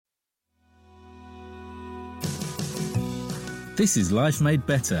This is Life Made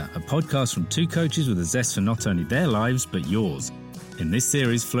Better, a podcast from two coaches with a zest for not only their lives, but yours. In this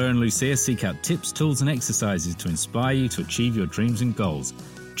series, Fleur and Lucia seek out tips, tools and exercises to inspire you to achieve your dreams and goals.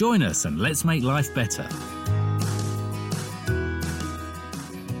 Join us and let's make life better.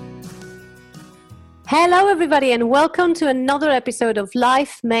 Hello everybody and welcome to another episode of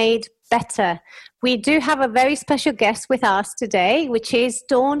Life Made Better. We do have a very special guest with us today, which is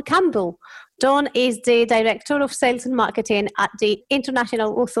Dawn Campbell. Dawn is the Director of Sales and Marketing at the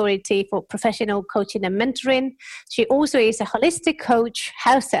International Authority for Professional Coaching and Mentoring. She also is a holistic coach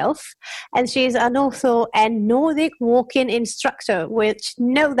herself, and she is an author and Nordic walking instructor, which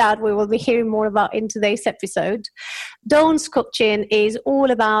no doubt we will be hearing more about in today's episode. Dawn's coaching is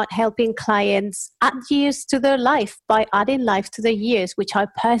all about helping clients add years to their life by adding life to their years, which I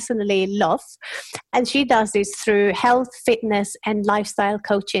personally love. And she does this through health, fitness, and lifestyle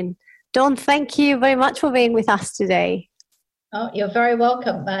coaching. Dawn, thank you very much for being with us today. Oh, you're very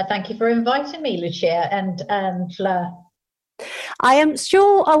welcome. Thank you for inviting me, Lucia and Fleur. I am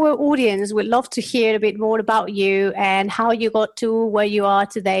sure our audience would love to hear a bit more about you and how you got to where you are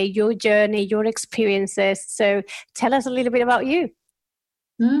today, your journey, your experiences. So tell us a little bit about you.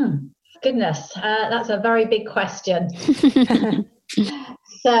 Goodness, that's a very big question.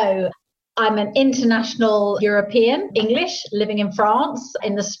 So I'm an international European, English, living in France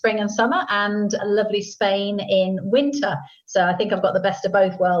in the spring and summer, and lovely Spain in winter. So I think I've got the best of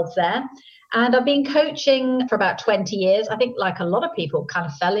both worlds there. And I've been coaching for about 20 years. I think like a lot of people kind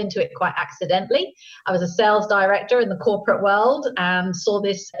of fell into it quite accidentally. I was a sales director in the corporate world and saw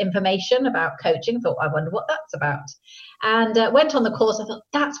this information about coaching. Thought, I wonder what that's about. And went on the course. I thought,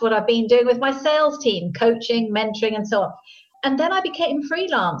 that's what I've been doing with my sales team, coaching, mentoring, and so on. And then I became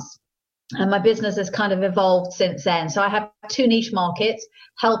freelance. And my business has kind of evolved since then. So I have two niche markets,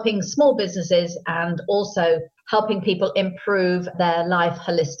 helping small businesses and also helping people improve their life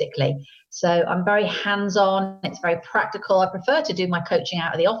holistically. So I'm very hands-on. It's very practical. I prefer to do my coaching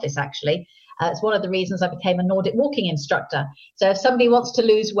out of the office, actually. It's one of the reasons I became a Nordic walking instructor. So if somebody wants to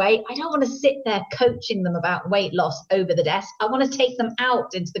lose weight, I don't want to sit there coaching them about weight loss over the desk. I want to take them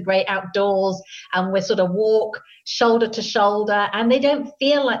out into the great outdoors and we sort of walk shoulder to shoulder and they don't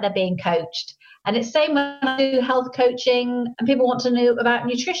feel like they're being coached. And it's the same when I do health coaching and people want to know about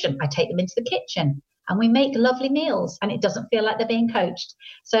nutrition. I take them into the kitchen and we make lovely meals and it doesn't feel like they're being coached.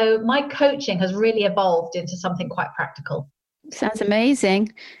 So my coaching has really evolved into something quite practical. Sounds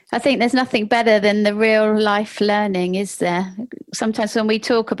amazing. I think there's nothing better than the real life learning, is there? Sometimes when we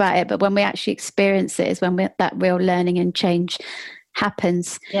talk about it, but when we actually experience it is when that real learning and change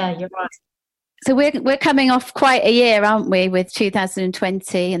happens. Yeah, you're right. So we're coming off quite a year, aren't we, with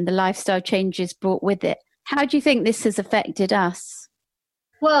 2020 and the lifestyle changes brought with it. How do you think this has affected us?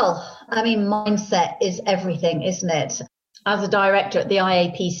 Well, I mean, mindset is everything, isn't it? As a director at the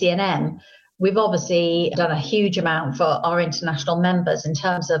IAPCNM, we've obviously done a huge amount for our international members in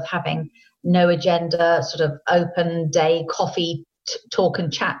terms of having no agenda, sort of open day coffee talk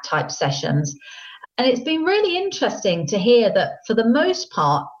and chat type sessions. And it's been really interesting to hear that for the most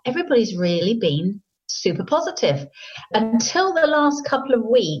part, everybody's really been super positive. Until the last couple of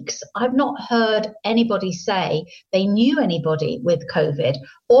weeks, I've not heard anybody say they knew anybody with COVID.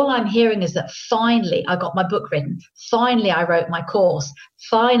 All I'm hearing is that finally I got my book written. Finally, I wrote my course.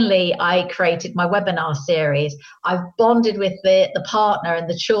 Finally, I created my webinar series. I've bonded with the partner and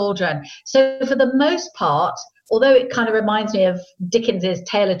the children. So for the most part, although it kind of reminds me of Dickens's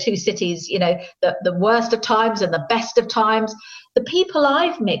Tale of Two Cities, you know, the worst of times and the best of times, the people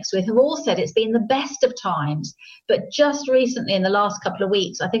I've mixed with have all said it's been the best of times. But just recently, in the last couple of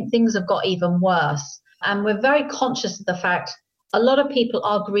weeks, I think things have got even worse. And we're very conscious of the fact a lot of people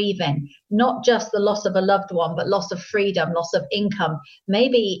are grieving, not just the loss of a loved one, but loss of freedom, loss of income,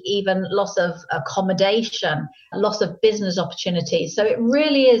 maybe even loss of accommodation, loss of business opportunities. So it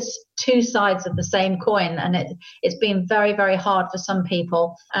really is two sides of the same coin. And it's been very, very hard for some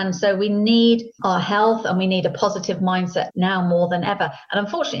people. And so we need our health and we need a positive mindset now more than ever. And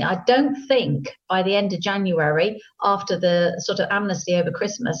unfortunately, I don't think by the end of January, after the sort of amnesty over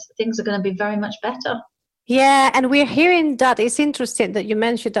Christmas, things are going to be very much better. Yeah, and we're hearing that. It's interesting that you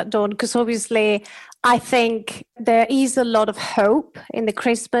mentioned that, Dawn, because obviously I think there is a lot of hope in the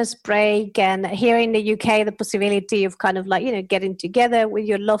Christmas break, and here in the UK, the possibility of kind of like, you know, getting together with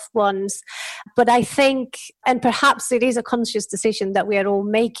your loved ones. But I think, and perhaps it is a conscious decision that we are all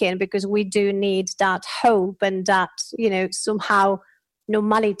making, because we do need that hope and that, you know, somehow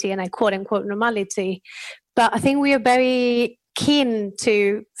normality, and I quote unquote normality. But I think we are very keen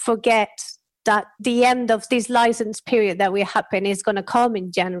to forget that the end of this license period that will happen is going to come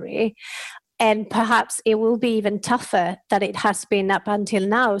in January. And perhaps it will be even tougher than it has been up until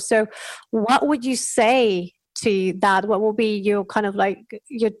now. So what would you say to that? What will be your kind of like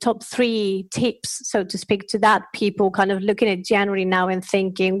your top 3 tips, so to speak, to that people kind of looking at January now and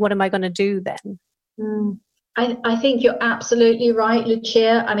thinking, what am I going to do then? I think you're absolutely right,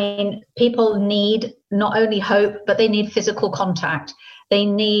 Lucia. I mean, people need not only hope, but they need physical contact. They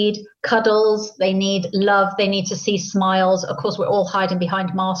need cuddles, they need love, they need to see smiles. Of course, we're all hiding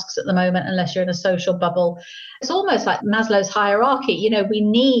behind masks at the moment, unless you're in a social bubble. It's almost like Maslow's hierarchy. You know, we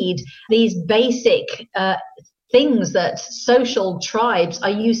need these basic things that social tribes are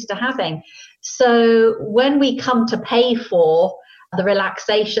used to having. So when we come to pay for the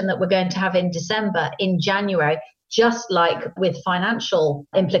relaxation that we're going to have in December, in January, just like with financial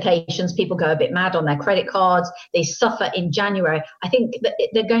implications, people go a bit mad on their credit cards, they suffer in January. I think that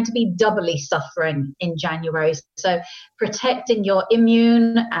they're going to be doubly suffering in January. So protecting your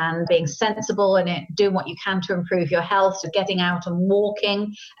immune and being sensible and doing what you can to improve your health, so getting out and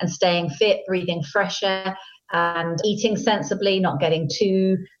walking and staying fit, breathing fresh air, and eating sensibly, not getting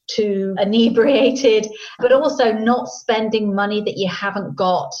too inebriated, but also not spending money that you haven't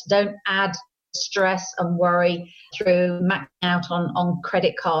got. Don't add stress and worry through maxing out on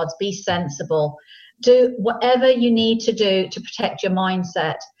credit cards. Be sensible. Do whatever you need to do to protect your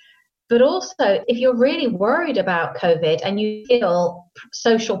mindset. But also, if you're really worried about COVID and you feel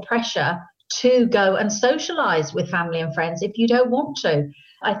social pressure to go and socialize with family and friends if you don't want to,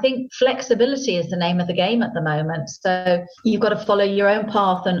 I think flexibility is the name of the game at the moment. So you've got to follow your own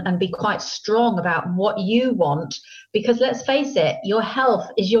path and be quite strong about what you want, because let's face it, your health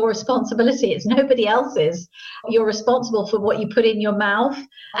is your responsibility. It's nobody else's. You're responsible for what you put in your mouth.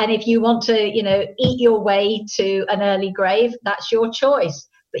 And if you want to, eat your way to an early grave, that's your choice.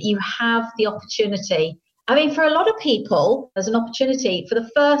 But you have the opportunity. I mean, for a lot of people, there's an opportunity for the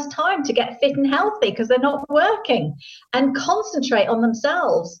first time to get fit and healthy because they're not working and concentrate on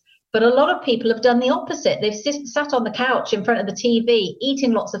themselves. But a lot of people have done the opposite. They've sat on the couch in front of the TV,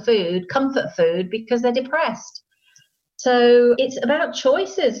 eating lots of food, comfort food, because they're depressed. So it's about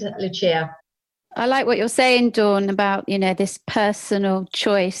choices, Lucia. I like what you're saying, Dawn, about, this personal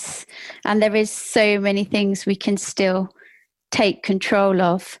choice. And there is so many things we can still take control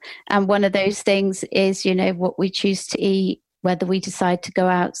of. And one of those things is, what we choose to eat, whether we decide to go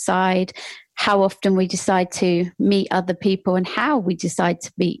outside, how often we decide to meet other people, and how we decide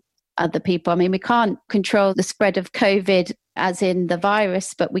to meet other people. I mean, we can't control the spread of COVID as in the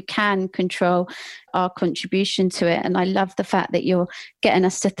virus, but we can control our contribution to it. And I love the fact that you're getting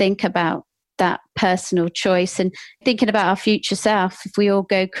us to think about that personal choice and thinking about our future self. If we all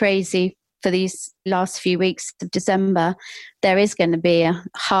go crazy for these last few weeks of December, there is going to be a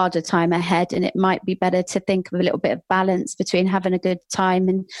harder time ahead, and it might be better to think of a little bit of balance between having a good time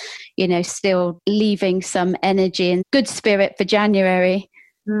and, still leaving some energy and good spirit for January.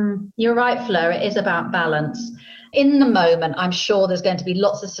 You're right, Fleur. It is about balance. In the moment, I'm sure there's going to be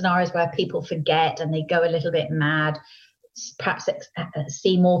lots of scenarios where people forget and they go a little bit mad, perhaps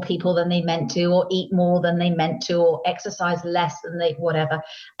see more people than they meant to, or eat more than they meant to, or exercise less than they whatever.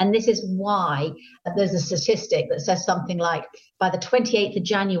 And this is why there's a statistic that says something like by the 28th of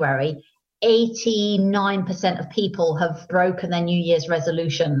January, 89% of people have broken their New Year's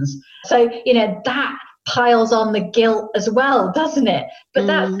resolutions. So, that piles on the guilt as well, doesn't it? But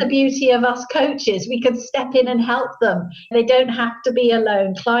that's the beauty of us coaches. We can step in and help them. They don't have to be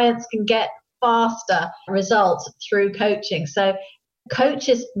alone. Clients can get faster results through coaching. So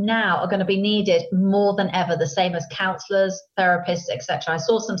coaches now are going to be needed more than ever, the same as counselors, therapists, etc. I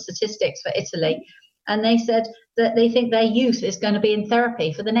saw some statistics for Italy, and they said that they think their youth is going to be in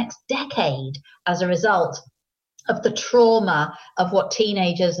therapy for the next decade as a result of the trauma of what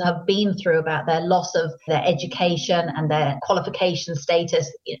teenagers have been through about their loss of their education and their qualification status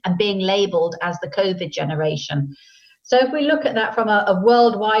and being labeled as the COVID generation. So if we look at that from a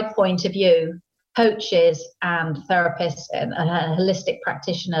worldwide point of view, coaches and therapists and holistic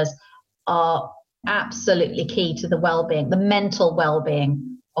practitioners are absolutely key to the well-being, the mental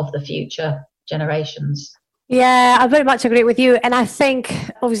well-being of the future generations. Yeah, I very much agree with you. And I think,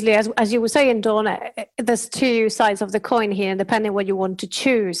 obviously, as you were saying, Dawn, there's two sides of the coin here, depending what you want to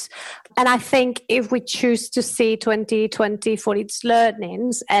choose. And I think if we choose to see 2020 for its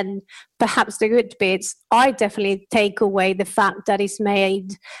learnings and perhaps the good bits, I definitely take away the fact that it's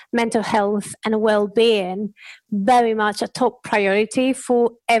made mental health and well-being very much a top priority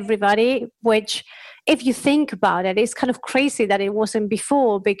for everybody, which if you think about it, it's kind of crazy that it wasn't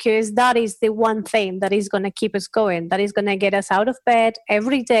before, because that is the one thing that is going to keep us going, that is going to get us out of bed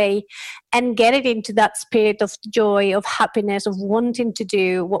every day and get it into that spirit of joy, of happiness, of wanting to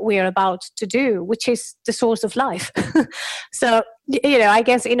do what we are about to do, which is the source of life. So, I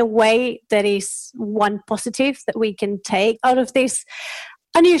guess in a way that is one positive that we can take out of this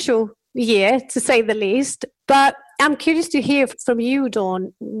unusual year, to say the least. But I'm curious to hear from you,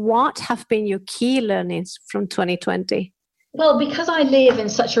 Dawn. What have been your key learnings from 2020? Well, because I live in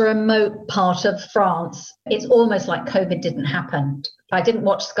such a remote part of France, it's almost like COVID didn't happen. If I didn't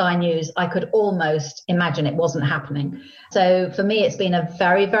watch Sky News, I could almost imagine it wasn't happening. So for me, it's been a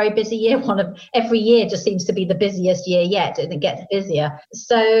very, very busy year. Every year just seems to be the busiest year yet, and it gets busier.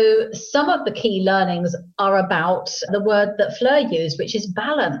 So some of the key learnings are about the word that Fleur used, which is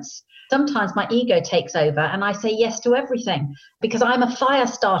balance. Sometimes my ego takes over and I say yes to everything because I'm a fire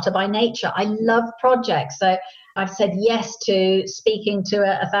starter by nature. I love projects. So I've said yes to speaking to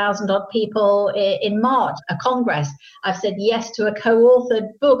 1,000-odd people in March, a congress. I've said yes to a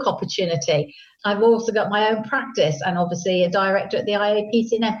co-authored book opportunity. I've also got my own practice and obviously a director at the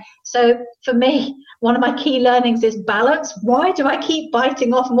IAPCNM. So for me, one of my key learnings is balance. Why do I keep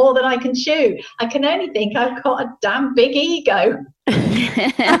biting off more than I can chew? I can only think I've got a damn big ego.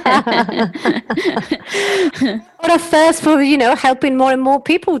 What a first for, helping more and more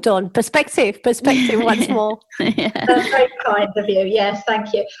people, Dawn. Perspective once more. Yeah. That's very kind of you. Yes,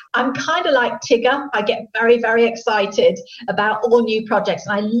 thank you. I'm kind of like Tigger. I get very, very excited about all new projects,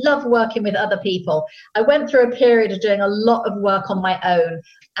 and I love working with other people. I went through a period of doing a lot of work on my own,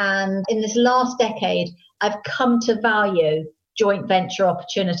 and in this last decade, I've come to value joint venture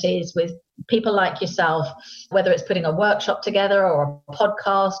opportunities with people like yourself, whether it's putting a workshop together or a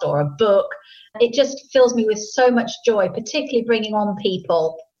podcast or a book. It just fills me with so much joy, particularly bringing on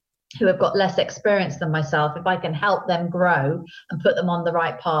people who have got less experience than myself. If I can help them grow and put them on the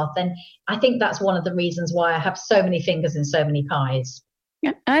right path, then I think that's one of the reasons why I have so many fingers in so many pies.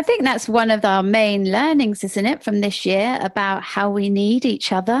 Yeah, I think that's one of our main learnings, isn't it, from this year, about how we need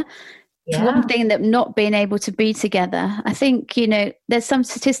each other. Yeah. One thing that not being able to be together. I think, there's some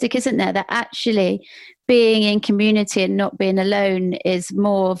statistic, isn't there, that actually being in community and not being alone is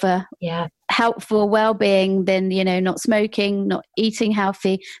more of a helpful well-being than, not smoking, not eating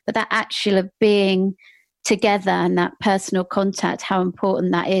healthy, but that actual of being together and that personal contact, how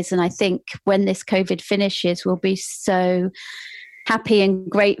important that is. And I think when this COVID finishes, we'll be so happy and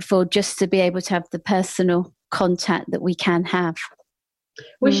grateful just to be able to have the personal contact that we can have.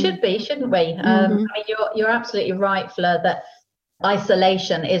 We should be, shouldn't we? I mean, you're absolutely right, Fleur, that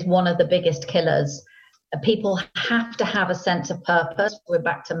isolation is one of the biggest killers. People have to have a sense of purpose. We're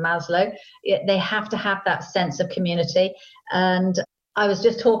back to Maslow. They have to have that sense of community. And I was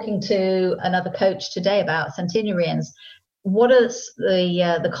just talking to another coach today about centenarians. What are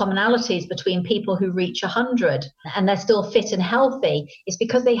the commonalities between people who reach 100 and they're still fit and healthy? It's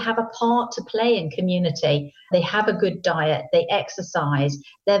because they have a part to play in community. They have a good diet, they exercise,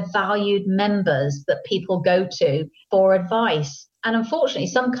 they're valued members that people go to for advice. And unfortunately,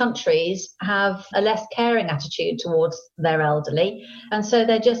 some countries have a less caring attitude towards their elderly. And so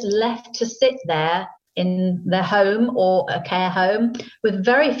they're just left to sit there in their home or a care home with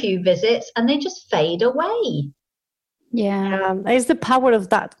very few visits, and they just fade away. Yeah, it's the power of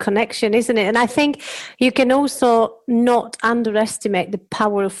that connection, isn't it? And I think you can also not underestimate the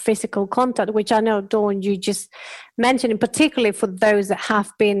power of physical contact, which I know, Dawn, you just mentioned, particularly for those that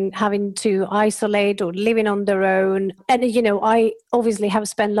have been having to isolate or living on their own. And, I obviously have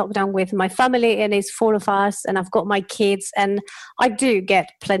spent lockdown with my family, and it's 4 of us, and I've got my kids, and I do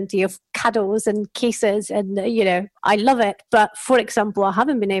get plenty of cuddles and kisses, and, I love it. But for example, I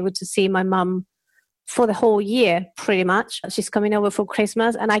haven't been able to see my mum for the whole year, pretty much. She's coming over for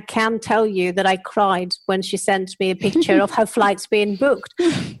Christmas, and I can tell you that I cried when she sent me a picture of her flights being booked,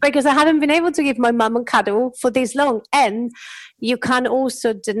 because I haven't been able to give my mum a cuddle for this long. And you can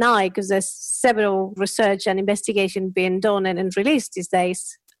also deny, because there's several research and investigation being done and released these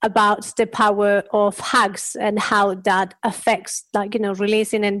days about the power of hugs and how that affects,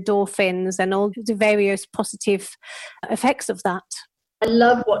 releasing endorphins and all the various positive effects of that. I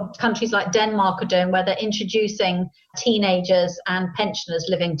love what countries like Denmark are doing, where they're introducing teenagers and pensioners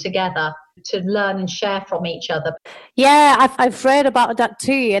living together to learn and share from each other. Yeah, I've read about that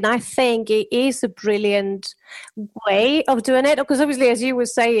too, and I think it is a brilliant way of doing it, because obviously, as you were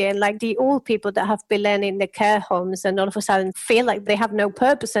saying, like the old people that have been in the care homes and all of a sudden feel like they have no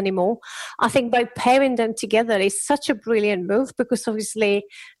purpose anymore. I think by pairing them together is such a brilliant move, because obviously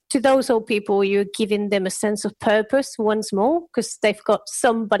to those old people, you're giving them a sense of purpose once more, because they've got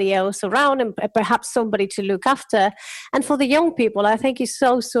somebody else around and perhaps somebody to look after. And for the young people, I think it's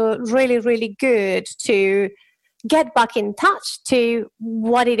also really, really good to get back in touch to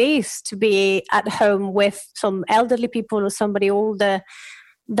what it is to be at home with some elderly people or somebody older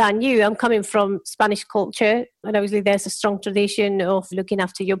than you. I'm coming from Spanish culture, and obviously there's a strong tradition of looking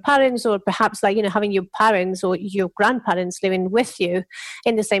after your parents, or perhaps like, having your parents or your grandparents living with you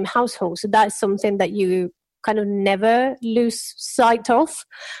in the same household. So that's something that you kind of never lose sight of,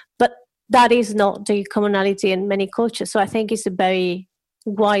 but that is not the commonality in many cultures. So I think it's a very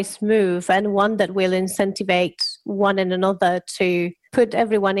wise move, and one that will incentivize one and another to put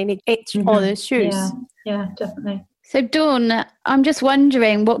everyone in each other's shoes. Yeah, definitely. So Dawn, I'm just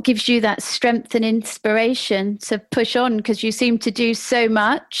wondering what gives you that strength and inspiration to push on, because you seem to do so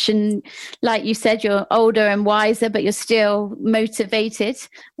much, and like you said, you're older and wiser, but you're still motivated.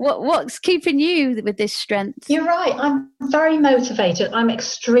 What's keeping you with this strength? You're right. I'm very motivated. I'm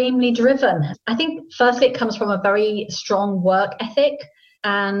extremely driven. I think firstly it comes from a very strong work ethic.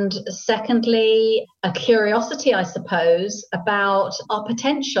 And secondly, a curiosity, I suppose, about our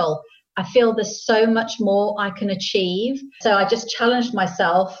potential. I feel there's so much more I can achieve. So I just challenged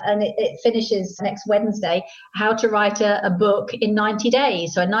myself, and it finishes next Wednesday, how to write a book in 90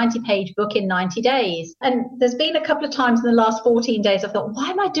 days. So a 90-page book in 90 days. And there's been a couple of times in the last 14 days I thought, why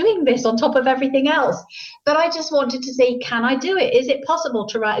am I doing this on top of everything else? But I just wanted to see, can I do it? Is it possible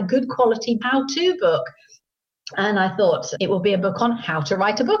to write a good quality how-to book? And I thought it will be a book on how to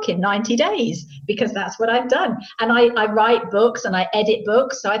write a book in 90 days, because that's what I've done. And I write books and I edit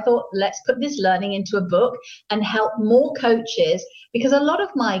books. So I thought, let's put this learning into a book and help more coaches, because a lot of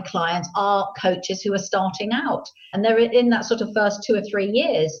my clients are coaches who are starting out and they're in that sort of first 2 or 3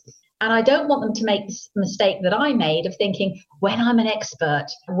 years. And I don't want them to make this mistake that I made of thinking, when I'm an expert,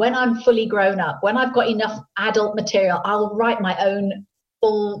 when I'm fully grown up, when I've got enough adult material, I'll write my own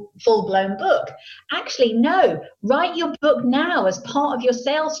full-blown book. Actually, no, write your book now as part of your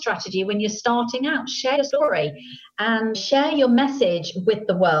sales strategy when you're starting out. Share your story and share your message with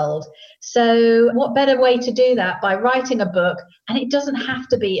the world. So what better way to do that by writing a book? And it doesn't have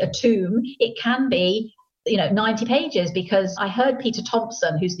to be a tome. It can be 90 pages, because I heard Peter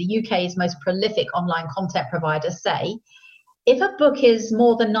Thompson, who's the UK's most prolific online content provider, say, if a book is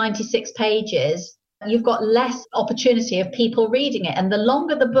more than 96 pages, you've got less opportunity of people reading it. And the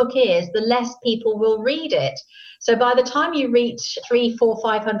longer the book is, the less people will read it. So by the time you reach 300, 400,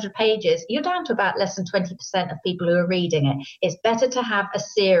 500 pages, you're down to about less than 20% of people who are reading it. It's better to have a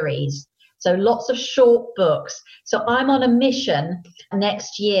series. So lots of short books. So I'm on a mission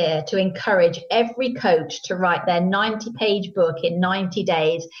next year to encourage every coach to write their 90-page book in 90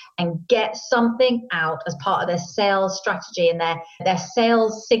 days and get something out as part of their sales strategy and their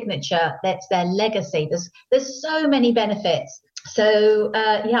sales signature. That's their legacy. There's so many benefits. So,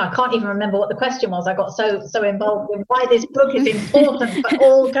 I can't even remember what the question was. I got so involved in why this book is important for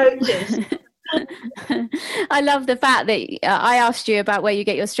all coaches. I love the fact that I asked you about where you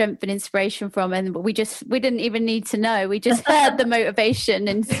get your strength and inspiration from, and we didn't even need to know. We just heard the motivation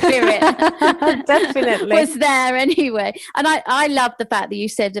and spirit definitely was there anyway. And I love the fact that you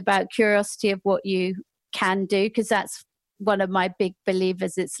said about curiosity of what you can do, because that's one of my big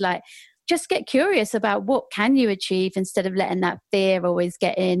believers. It's like, just get curious about what can you achieve, instead of letting that fear always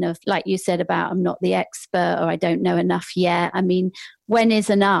get in of, like you said, about I'm not the expert or I don't know enough yet. I mean, when is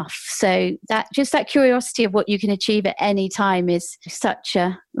enough? So that curiosity of what you can achieve at any time is such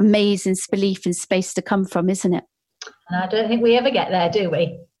a amazing belief and space to come from, isn't it? And I don't think we ever get there, do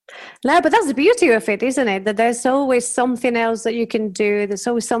we? No, but that's the beauty of it, isn't it? That there's always something else that you can do. There's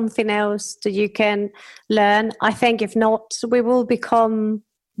always something else that you can learn. I think if not, we will become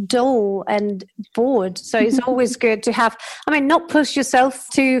dull and bored. So it's always good to have, not push yourself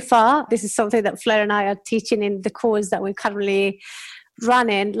too far. This is something that Fleur and I are teaching in the course that we're currently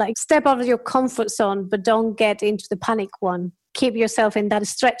running. Like, step out of your comfort zone, but don't get into the panic one. Keep yourself in that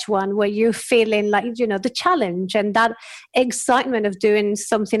stretch one where you're feeling like, the challenge and that excitement of doing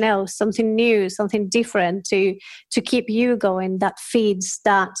something else, something new, something different to keep you going. That feeds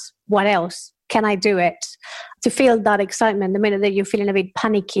that, what else can I do it? To feel that excitement. The minute that you're feeling a bit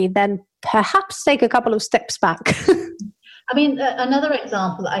panicky, then perhaps take a couple of steps back. Another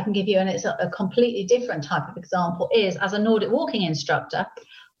example that I can give you, and it's a completely different type of example, is as a Nordic walking instructor,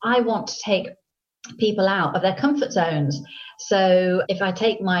 I want to take people out of their comfort zones. So if I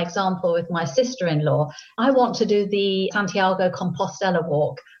take my example with my sister-in-law, I want to do the Santiago Compostela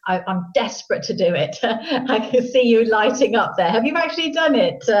walk. I'm desperate to do it. I can see you lighting up there. Have you actually done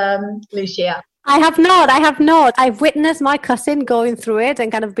it, Lucia? I have not. I've witnessed my cousin going through it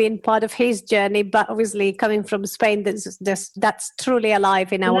and kind of being part of his journey, but obviously coming from Spain, that's truly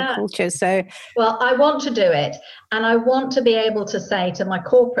alive in our culture. So, well, I want to do it, and I want to be able to say to my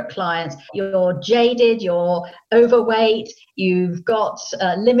corporate clients, you're jaded, you're overweight, you've got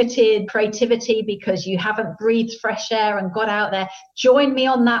limited creativity because you haven't breathed fresh air and got out there. Join me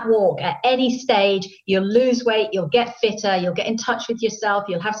on that walk at any stage. You'll lose weight, you'll get fitter, you'll get in touch with yourself,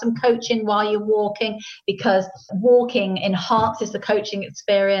 you'll have some coaching while you're walking, because walking enhances the coaching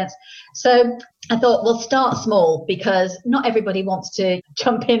experience. So I thought, we'll start small, because not everybody wants to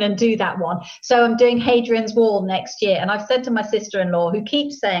jump in and do that one. So I'm doing Hadrian's Wall next year. And I've said to my sister-in-law, who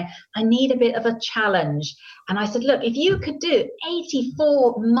keeps saying, I need a bit of a challenge. And I said, look, if you could do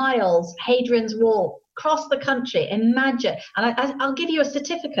 84 miles Hadrian's Wall across the country, imagine, and I'll give you a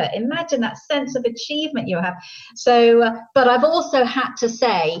certificate. Imagine that sense of achievement you have. So, but I've also had to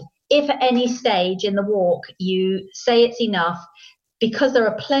say, if at any stage in the walk you say it's enough, because there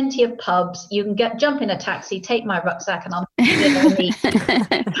are plenty of pubs, you can jump in a taxi, take my rucksack, and I'll eat.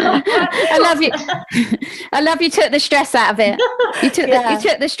 I love you. I love you took the stress out of it. You took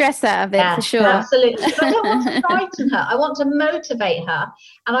the stress out of it, for sure. Absolutely. I don't want to frighten her. I want to motivate her,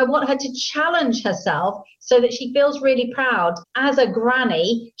 and I want her to challenge herself so that she feels really proud. As a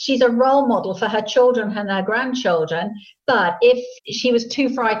granny, she's a role model for her children and her grandchildren. But if she was too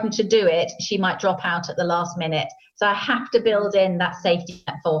frightened to do it, she might drop out at the last minute. So I have to build in that safety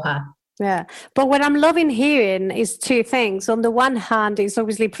net for her. Yeah. But what I'm loving hearing is two things. On the one hand, it's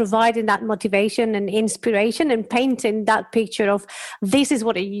obviously providing that motivation and inspiration and painting that picture of this is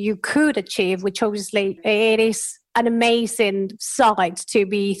what you could achieve, which obviously it is an amazing side to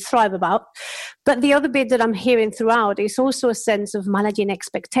be thrive about. But the other bit that I'm hearing throughout is also a sense of managing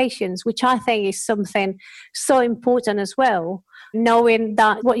expectations, which I think is something so important as well. Knowing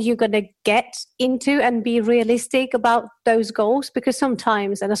that what you're going to get into and be realistic about those goals, because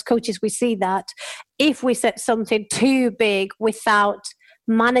sometimes, and as coaches, we see that if we set something too big without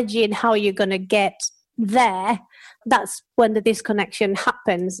managing how you're going to get there, that's when the disconnection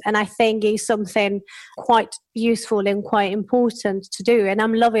happens. And I think it's something quite useful and quite important to do. And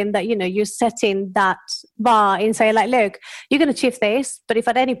I'm loving that, you're setting that bar and say like, look, you're going to achieve this, but if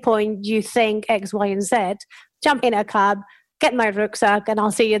at any point you think X, Y, and Z, jump in a cab, get my rucksack, and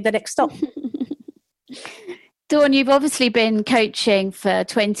I'll see you at the next stop. Dawn, you've obviously been coaching for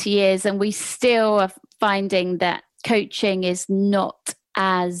 20 years, and we still are finding that coaching is not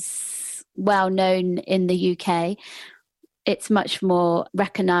as well known in the UK. It's much more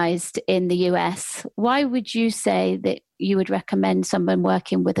recognised in the US. Why would you say that you would recommend someone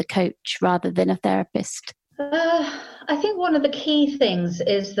working with a coach rather than a therapist? I think one of the key things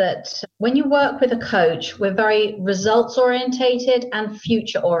is that when you work with a coach, we're very results orientated and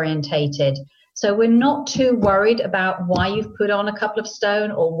future orientated. So we're not too worried about why you've put on a couple of stone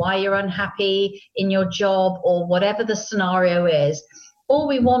or why you're unhappy in your job or whatever the scenario is. All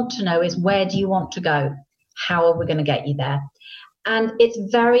we want to know is, where do you want to go? How are we going to get you there? And it's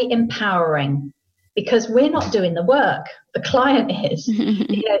very empowering, because we're not doing the work. The client is.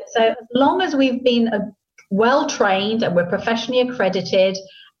 So as long as we've been well trained and we're professionally accredited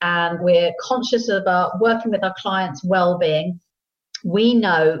and we're conscious about working with our clients' well-being, we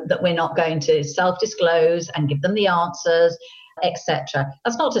know that we're not going to self-disclose and give them the answers, etc.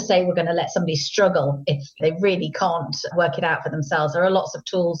 That's not to say we're going to let somebody struggle if they really can't work it out for themselves. There are lots of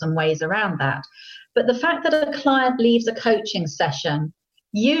tools and ways around that. But the fact that a client leaves a coaching session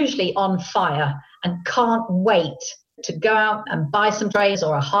usually on fire and can't wait to go out and buy some trays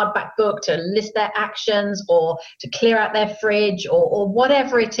or a hardback book to list their actions or to clear out their fridge or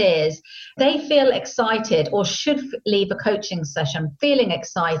whatever it is, they feel excited or should leave a coaching session feeling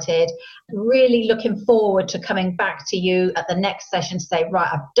excited, really looking forward to coming back to you at the next session to say, right,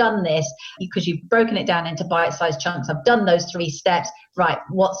 I've done this, because you've broken it down into bite-sized chunks. I've done those 3 steps. Right,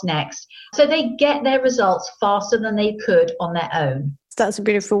 what's next? So they get their results faster than they could on their own. That's a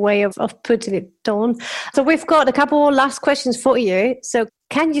beautiful way of putting it, Dawn. So we've got a couple last questions for you. So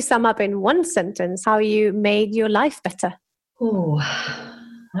can you sum up in one sentence how you made your life better? Oh,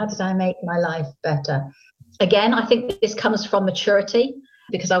 how did I make my life better? Again, I think this comes from maturity,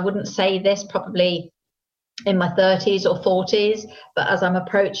 because I wouldn't say this probably in my 30s or 40s, but as I'm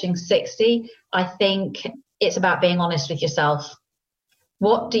approaching 60, I think it's about being honest with yourself.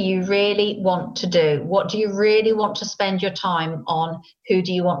 What do you really want to do? What do you really want to spend your time on? Who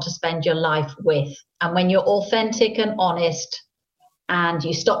do you want to spend your life with? And when you're authentic and honest, and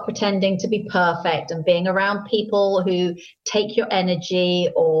you stop pretending to be perfect and being around people who take your energy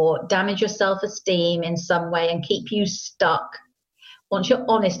or damage your self-esteem in some way and keep you stuck, once you're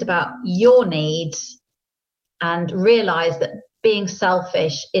honest about your needs and realize that being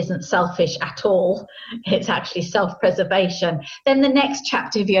selfish isn't selfish at all, it's actually self-preservation, then the next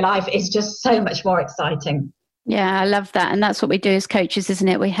chapter of your life is just so much more exciting. Yeah, I love that. And that's what we do as coaches, isn't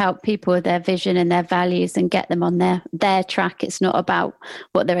it? We help people with their vision and their values and get them on their track. It's not about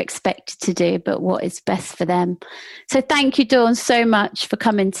what they're expected to do, but what is best for them. So thank you, Dawn, so much for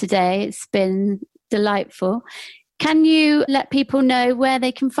coming today. It's been delightful. Can you let people know where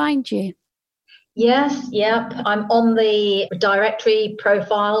they can find you? Yes, yep. I'm on the directory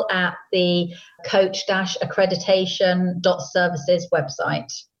profile at the coach-accreditation.services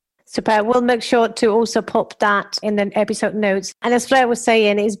website. Super. We'll make sure to also pop that in the episode notes. And as Fleur was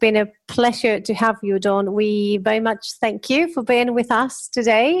saying, it's been a pleasure to have you, Dawn. We very much thank you for being with us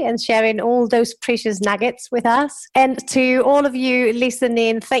today and sharing all those precious nuggets with us. And to all of you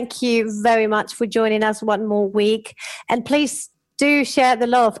listening, thank you very much for joining us one more week. And please do share the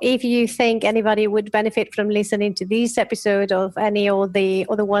love. If you think anybody would benefit from listening to this episode of any or the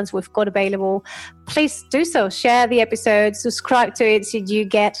other ones we've got available, please do so. Share the episode, subscribe to it so you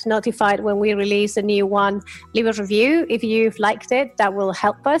get notified when we release a new one. Leave a review if you've liked it. That will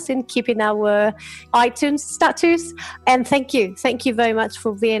help us in keeping our iTunes status. And thank you very much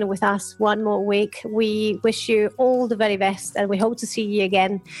for being with us one more week. We wish you all the very best and we hope to see you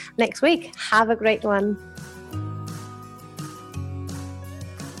again next week. Have a great one.